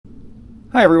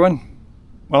Hi everyone.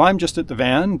 Well, I'm just at the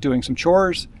van doing some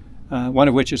chores, one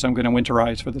of which is I'm going to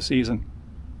winterize for the season.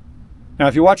 Now,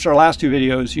 if you watched our last two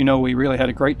videos, you know we really had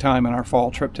a great time on our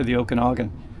fall trip to the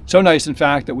Okanagan. So nice, in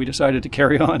fact, that we decided to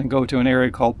carry on and go to an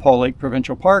area called Paul Lake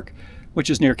Provincial Park, which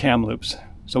is near Kamloops.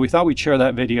 So we thought we'd share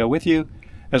that video with you,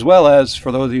 as well as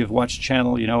for those of you who've watched the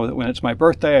channel, you know that when it's my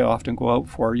birthday, I often go out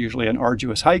for usually an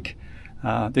arduous hike.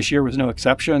 This year was no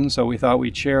exception, so we thought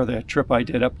we'd share the trip I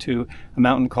did up to a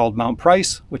mountain called Mount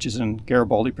Price, which is in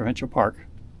Garibaldi Provincial Park.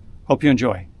 Hope you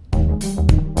enjoy.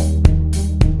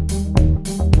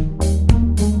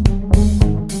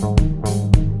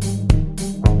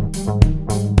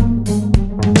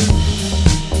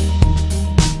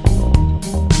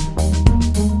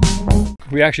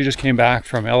 We actually just came back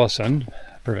from Ellison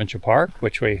Provincial Park,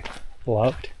 which we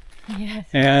loved. Yes.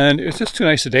 And it was just too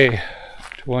nice a day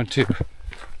to want to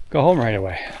go home right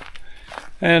away.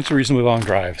 And it's a reasonably long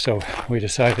drive, so we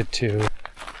decided to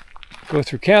go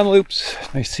through Kamloops,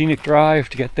 nice scenic drive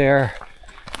to get there,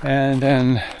 and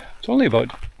then it's only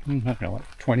about, I don't know,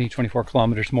 20, 24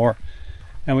 kilometers more,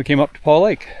 and we came up to Paul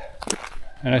Lake.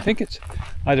 And I think it's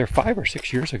either 5 or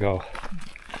 6 years ago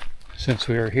since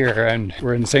we were here, and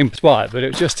we're in the same spot, but it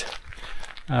was just,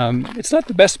 it's not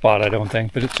the best spot, I don't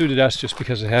think, but it suited us just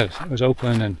because it was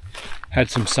open and had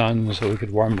some sun so we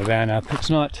could warm the van up. It's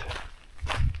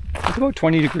about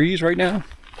 20 degrees right now,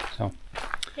 so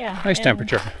yeah, nice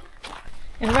temperature.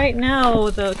 And right now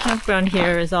the campground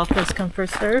here is all first come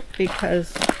first serve,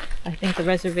 because I think the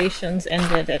reservations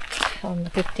ended on the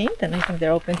 15th, and I think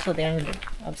they're open till the end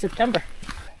of September.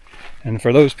 And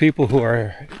for those people who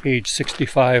are age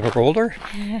 65 or older,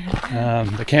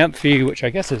 the camp fee, which I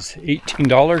guess is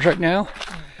 $18 right now,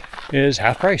 is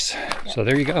half price. So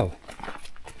there you go.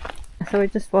 So we're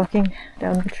just walking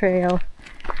down the trail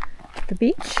to the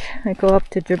beach. I go up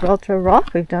to Gibralter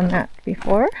Rock. We've done that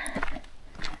before.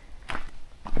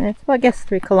 And it's, well, I guess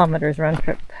 3 kilometers round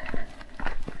trip.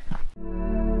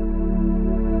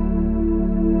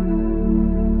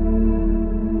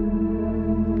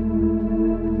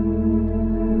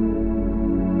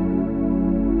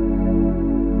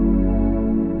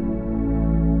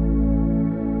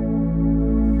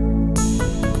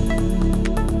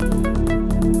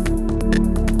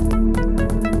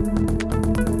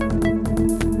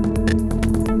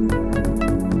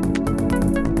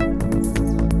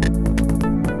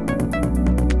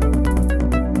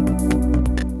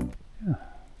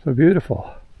 So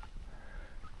beautiful.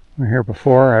 We were here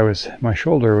before. My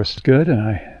shoulder was good, and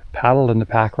I paddled in the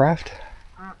pack raft.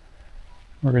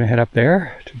 We're going to head up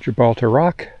there to Gibralter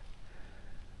Rock.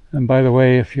 And by the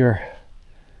way, if you're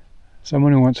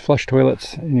someone who wants flush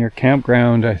toilets in your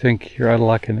campground, I think you're out of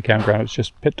luck in the campground. It's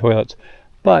just pit toilets.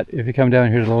 But if you come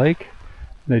down here to the lake,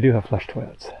 they do have flush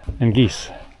toilets. And geese.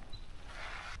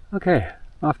 Okay,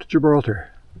 off to Gibralter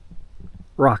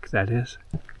Rock, that is.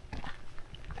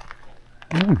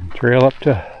 Trail up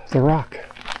to the rock.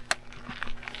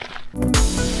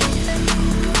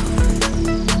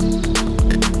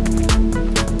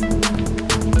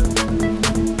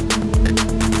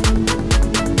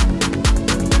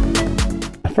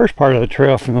 The first part of the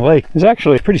trail from the lake is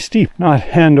actually pretty steep, not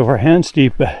hand over hand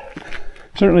steep, but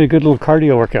certainly a good little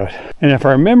cardio workout. And if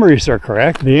our memories are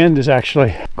correct, the end is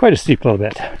actually quite a steep little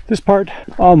bit. This part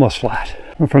almost flat.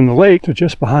 And from the lake to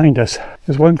just behind us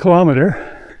is 1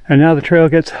 kilometer. And now the trail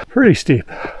gets pretty steep,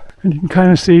 and you can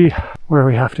kind of see where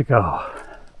we have to go.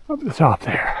 Up the top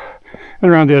there, and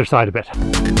around the other side a bit.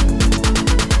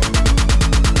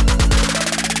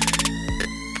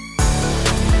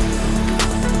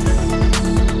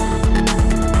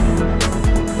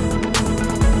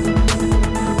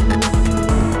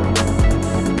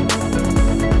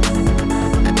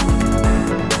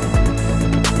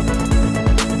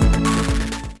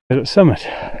 At the summit,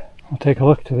 we'll take a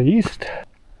look to the east.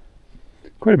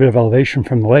 Quite a bit of elevation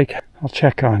from the lake. I'll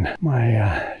check on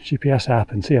my GPS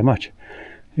app and see how much.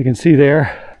 You can see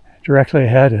there, directly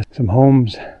ahead is some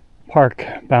homes. Park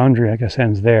boundary, I guess,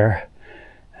 ends there.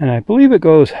 And I believe it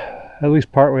goes at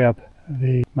least partway up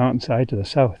the mountainside to the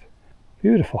south.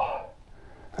 Beautiful. All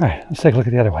right, let's take a look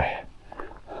at the other way.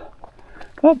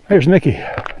 Oh, here's Mickey.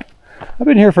 I've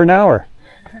been here for an hour.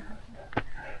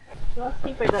 It's a lot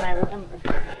steeper than I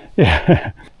remember.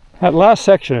 Yeah. That last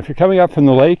section, if you're coming up from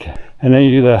the lake and then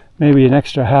you do maybe an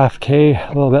extra half K, a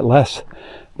little bit less,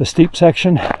 the steep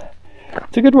section,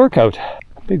 it's a good workout.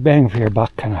 Big bang for your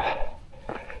buck, kind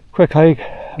of quick hike,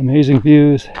 amazing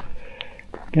views.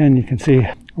 Again, you can see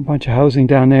a bunch of housing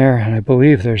down there, and I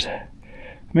believe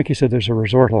Mickey said there's a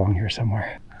resort along here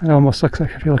somewhere. It almost looks like,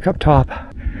 if you look up top,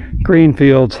 green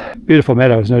fields, beautiful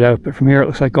meadows, no doubt, but from here it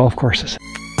looks like golf courses.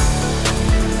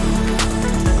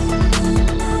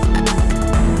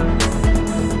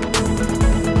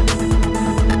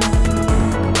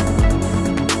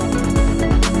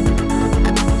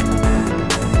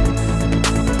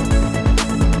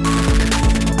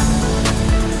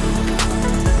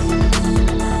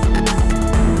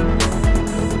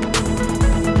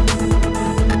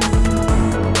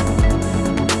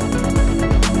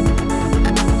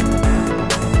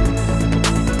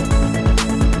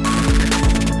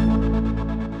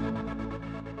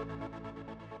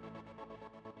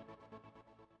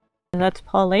 That's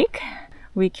Paul Lake.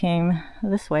 We came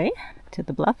this way to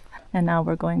the bluff, and now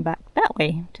we're going back that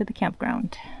way to the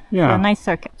campground. Yeah. So a nice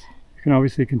circuit. You can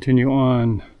obviously continue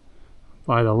on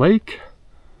by the lake.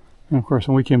 And of course,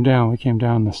 when we came down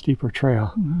the steeper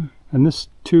trail. Mm-hmm. And this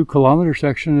 2-kilometer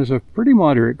section is a pretty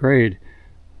moderate grade.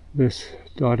 This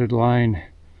dotted line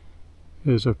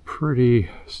is a pretty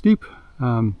steep,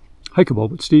 hikeable,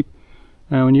 but steep.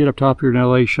 And when you get up top, you're an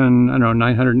elevation, I don't know,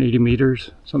 980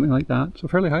 meters, something like that. So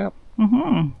fairly high up.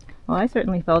 Mm-hmm. Well, I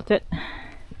certainly felt it.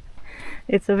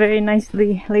 It's a very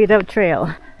nicely laid out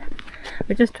trail.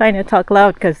 We're just trying to talk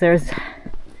loud because there's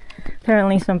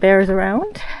apparently some bears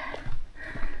around.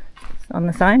 On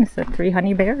the sign it said 3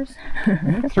 honey bears.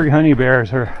 3 honey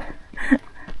bears are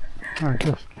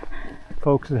just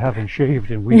folks that haven't shaved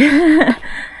in weeks. It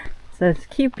says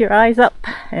keep your eyes up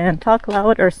and talk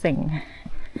loud or sing.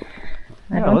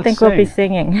 I don't think we'll be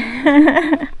singing.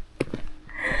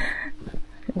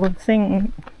 We'll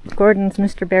sing Gordon's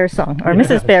Mr. Bear song, or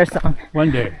Mrs. Bear song.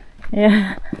 One day.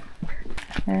 Yeah.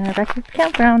 Back to the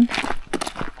campground.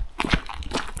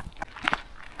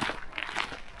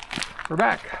 We're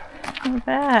back. We're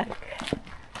back.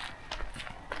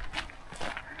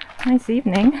 Nice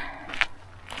evening.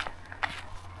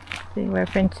 See where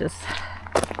Finch is.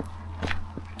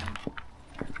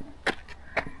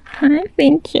 Hi,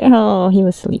 Finch. Oh, he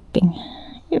was sleeping.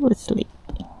 He was sleeping.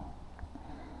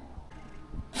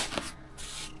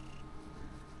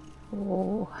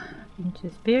 Oh, Finch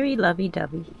is very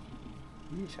lovey-dovey.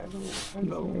 Yes,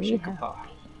 hello, very happy.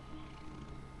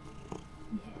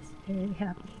 Yes, very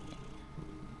happy.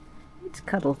 It's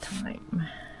cuddle time.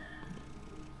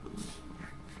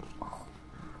 Oh,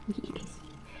 yes.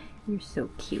 You're so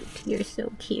cute. You're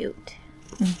so cute.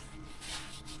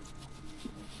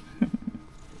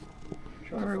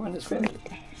 Show everyone his belly.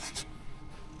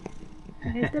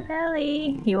 There's the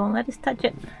belly. He won't let us touch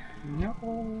it. No.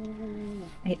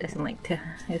 He doesn't like to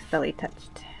his belly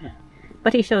touched.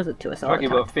 But he shows it to us all the time.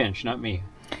 Talking about Finch, not me.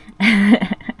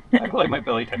 I don't like my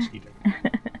belly touched either.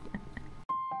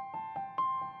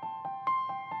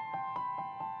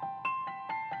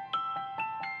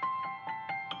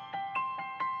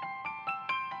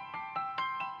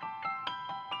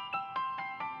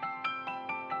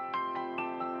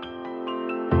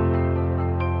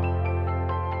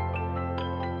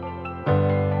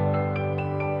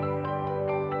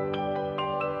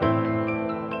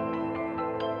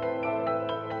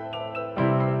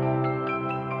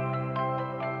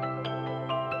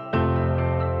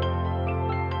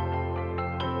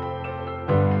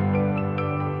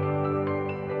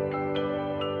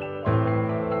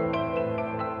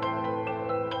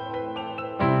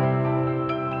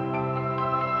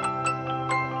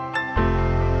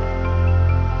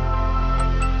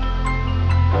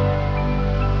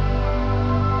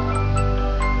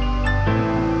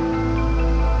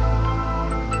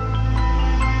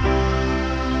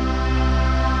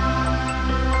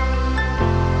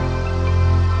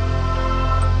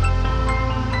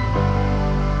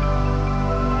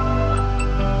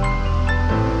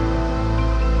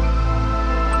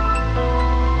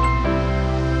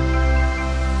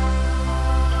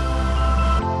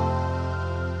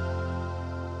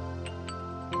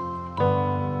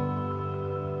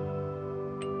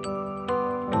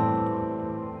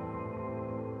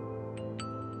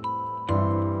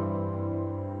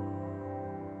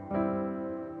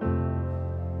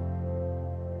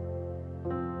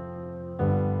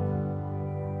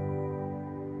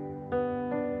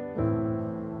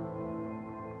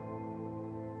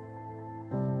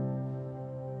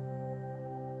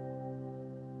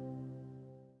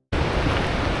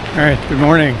 Alright, good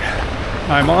morning.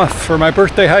 I'm off for my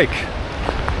birthday hike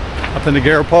up in the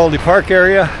Garibaldi Park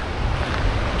area.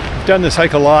 I've done this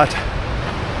hike a lot.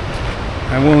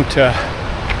 I won't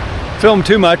film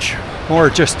too much, more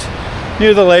just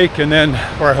near the lake and then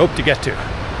where I hope to get to.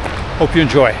 Hope you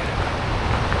enjoy.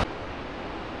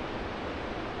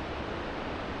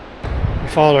 If you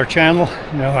follow our channel,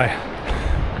 you know I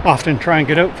often try and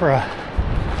get out for a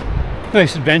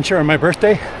nice adventure on my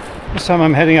birthday. This time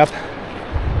I'm heading up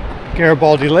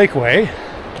Garibaldi Lakeway,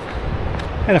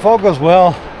 and if all goes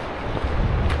well,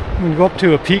 I'm going to go up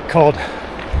to a peak called,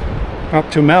 or up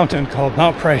to a mountain called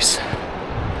Mount Price.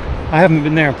 I haven't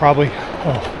been there in probably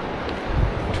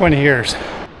 20 years.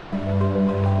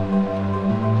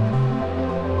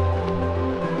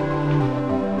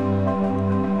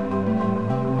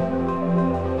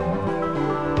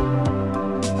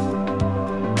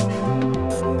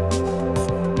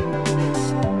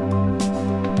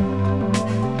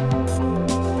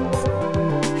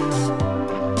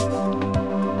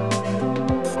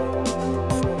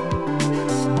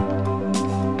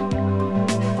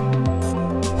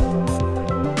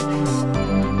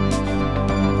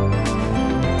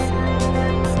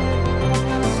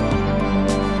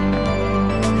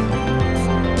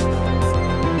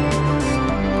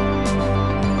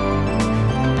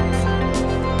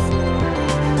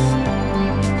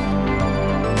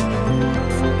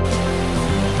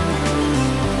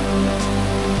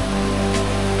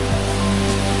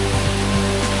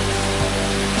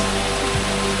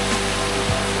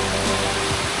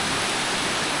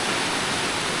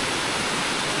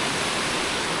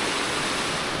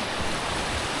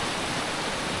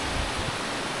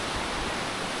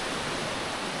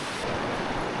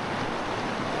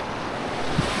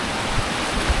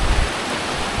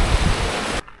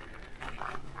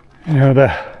 You know,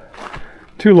 the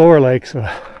two lower lakes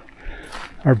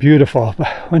are beautiful,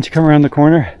 but once you come around the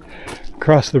corner,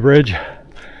 cross the bridge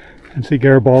and see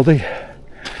Garibaldi,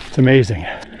 it's amazing.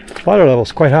 Water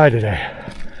level's quite high today.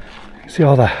 You can see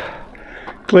all the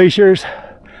glaciers,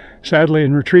 sadly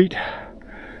in retreat.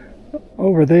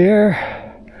 Over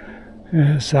there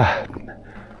is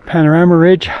Panorama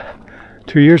Ridge.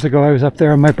 2 years ago I was up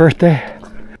there on my birthday.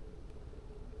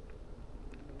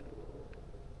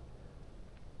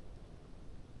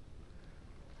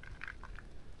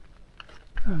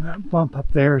 And that bump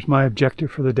up there is my objective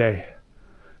for the day.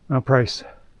 Mount Price.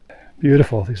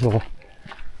 Beautiful, these little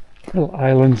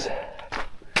islands.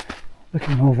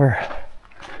 Looking over.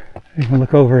 You can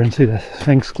look over and see the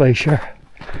Sphinx Glacier.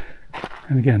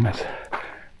 And again, that's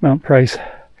Mount Price,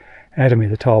 Atomy,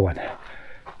 the tall one.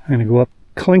 I'm going to go up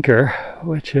Clinker,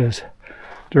 which is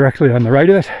directly on the right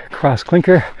of it, cross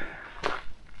Clinker,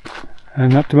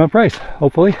 and up to Mount Price,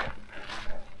 hopefully.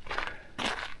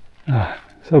 Ah,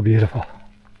 so beautiful.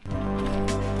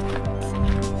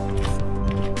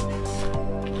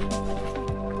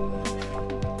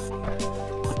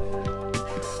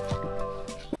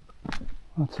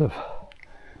 Lots of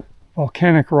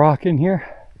volcanic rock in here.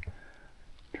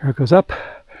 Trail goes up,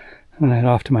 and then I head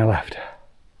off to my left.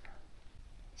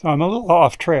 So I'm a little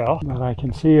off trail, but I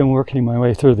can see I'm working my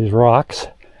way through these rocks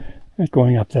and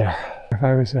going up there. If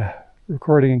I was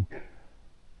recording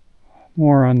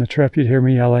more on the trip, you'd hear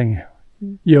me yelling,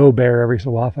 "Yo, bear," every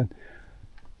so often.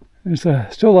 There's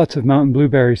still lots of mountain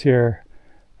blueberries here,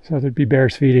 so there'd be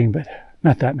bears feeding, but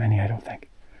not that many, I don't think.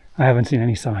 I haven't seen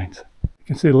any signs. You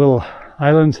can see the little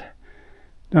islands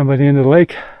down by the end of the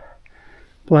lake.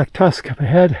 Black Tusk up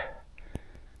ahead,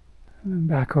 and then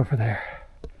back over there.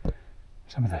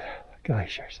 Some of the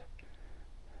glaciers.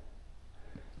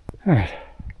 Alright,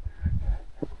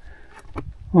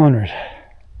 onward.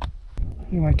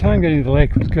 My time getting to the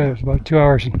lake was good. It was about 2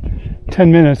 hours and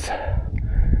 10 minutes,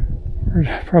 or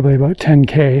probably about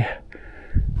 10k,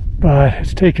 but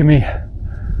it's taken me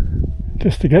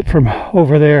just to get from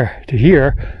over there to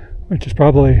here, which is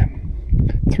probably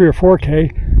 3 or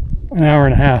 4k, an hour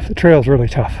and a half. The trail's really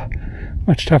tough,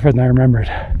 much tougher than I remembered.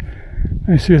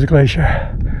 I see the glacier.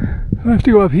 I have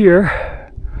to go up here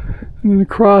and then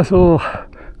across a little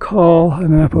col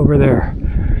and then up over there.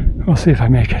 We'll see if I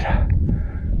make it.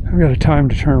 I've got a time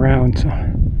to turn around, so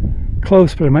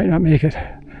close, but I might not make it.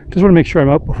 Just want to make sure I'm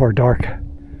out before dark.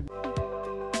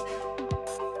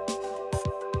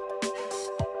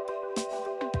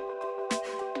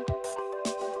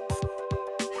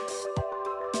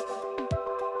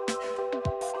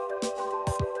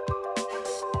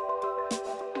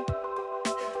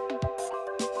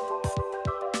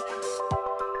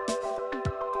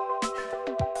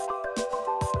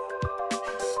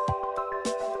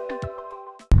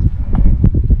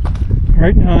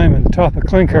 Right now I'm at the top of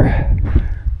Clinker.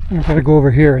 I'm going to go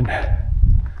over here and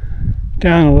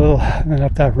down a little and then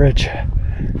up that ridge.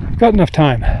 I've got enough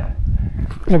time.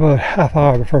 Got about a half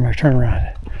hour before my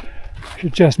turnaround. I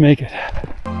should just make it.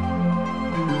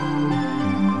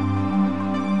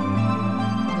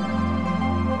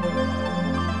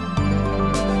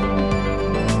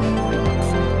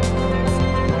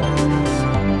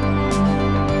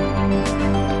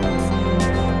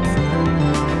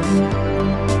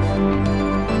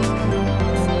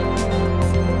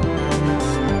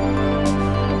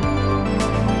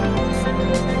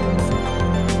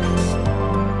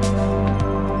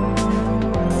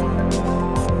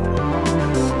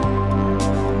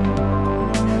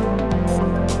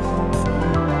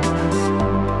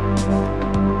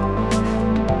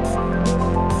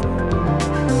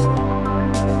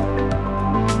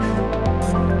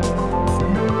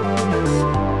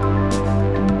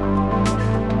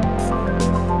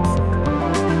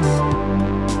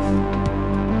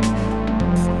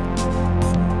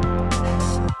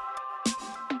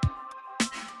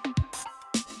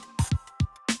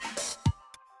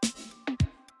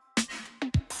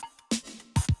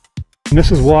 And this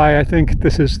is why I think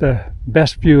this is the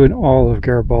best view in all of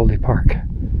Garibaldi Park.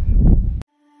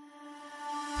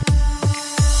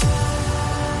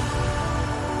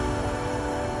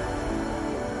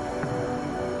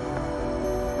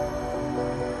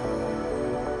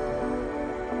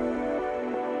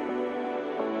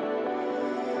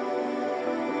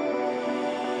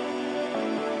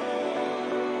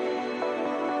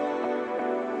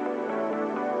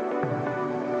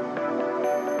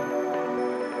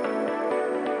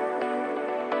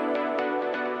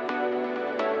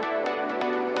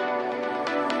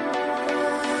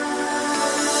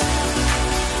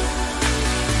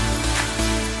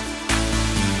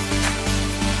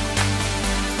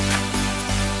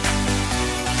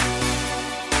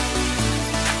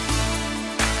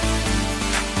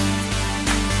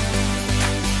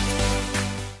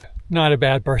 Not a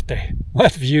bad birthday.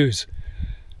 What views.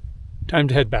 Time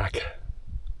to head back.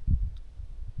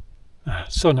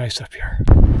 So nice up here.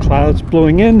 Clouds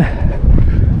blowing in.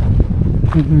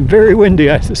 Very windy,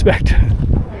 I suspect,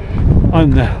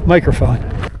 on the microphone.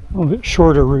 A little bit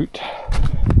shorter route.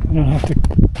 I don't have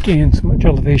to gain so much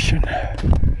elevation.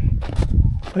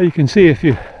 But you can see if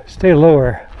you stay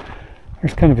lower,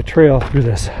 there's kind of a trail through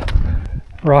this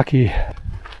rocky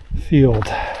field.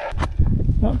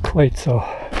 Not quite so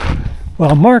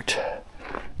well marked,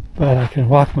 but I can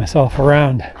walk myself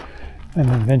around and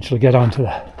then eventually get onto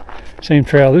the same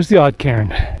trail. There's the odd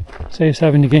cairn. Saves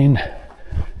having to gain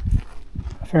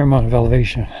a fair amount of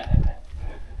elevation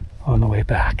on the way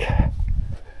back.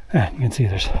 And you can see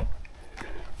there's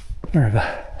more of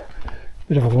a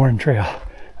bit of a worn trail.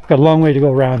 I've got a long way to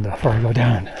go around though before I go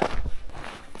down.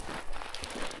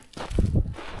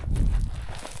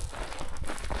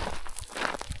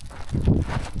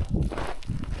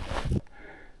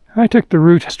 I took the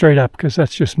route straight up because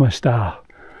that's just my style.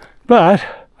 But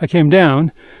I came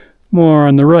down more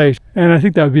on the right, and I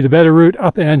think that would be the better route,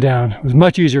 up and down. It was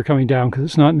much easier coming down because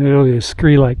it's not nearly as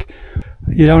scree-like.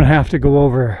 You don't have to go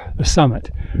over the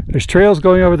summit. There's trails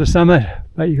going over the summit,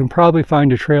 but you can probably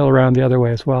find a trail around the other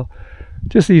way as well.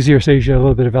 Just easier, saves you a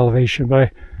little bit of elevation.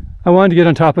 But I wanted to get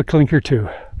on top of Clinker too.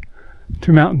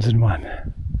 2 mountains in one.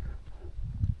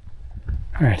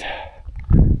 All right.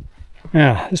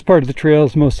 Now, this part of the trail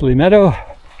is mostly meadow,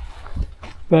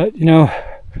 but you know,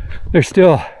 there's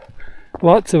still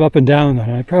lots of up and down,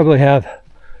 and I probably have,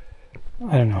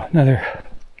 I don't know, another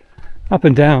up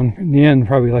and down in the end,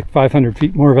 probably like 500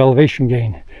 feet more of elevation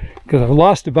gain, because I've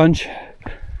lost a bunch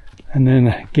and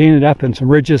then gain it up in some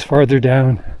ridges farther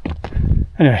down.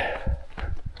 Anyway,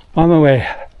 on my way.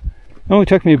 It only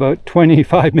took me about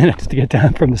 25 minutes to get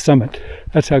down from the summit.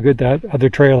 That's how good that other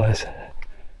trail is.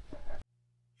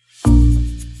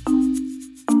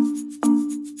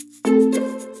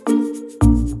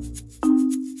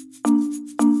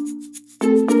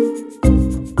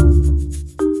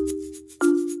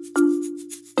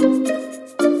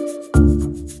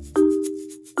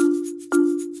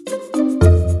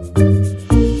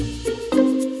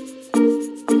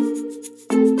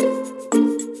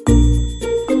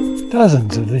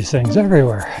 Dozens of these things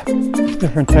everywhere.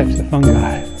 Different types of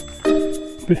fungi.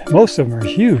 But most of them are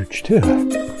huge too.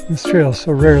 This trail is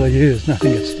so rarely used,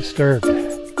 nothing gets disturbed.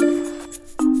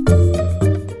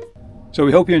 So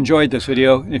we hope you enjoyed this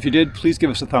video, and if you did, please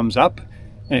give us a thumbs up.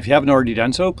 And if you haven't already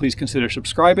done so, please consider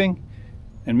subscribing.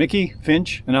 And Mickey,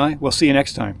 Finch, and I will see you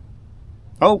next time.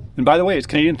 Oh, and by the way, it's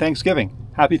Canadian Thanksgiving.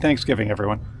 Happy Thanksgiving,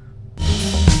 everyone.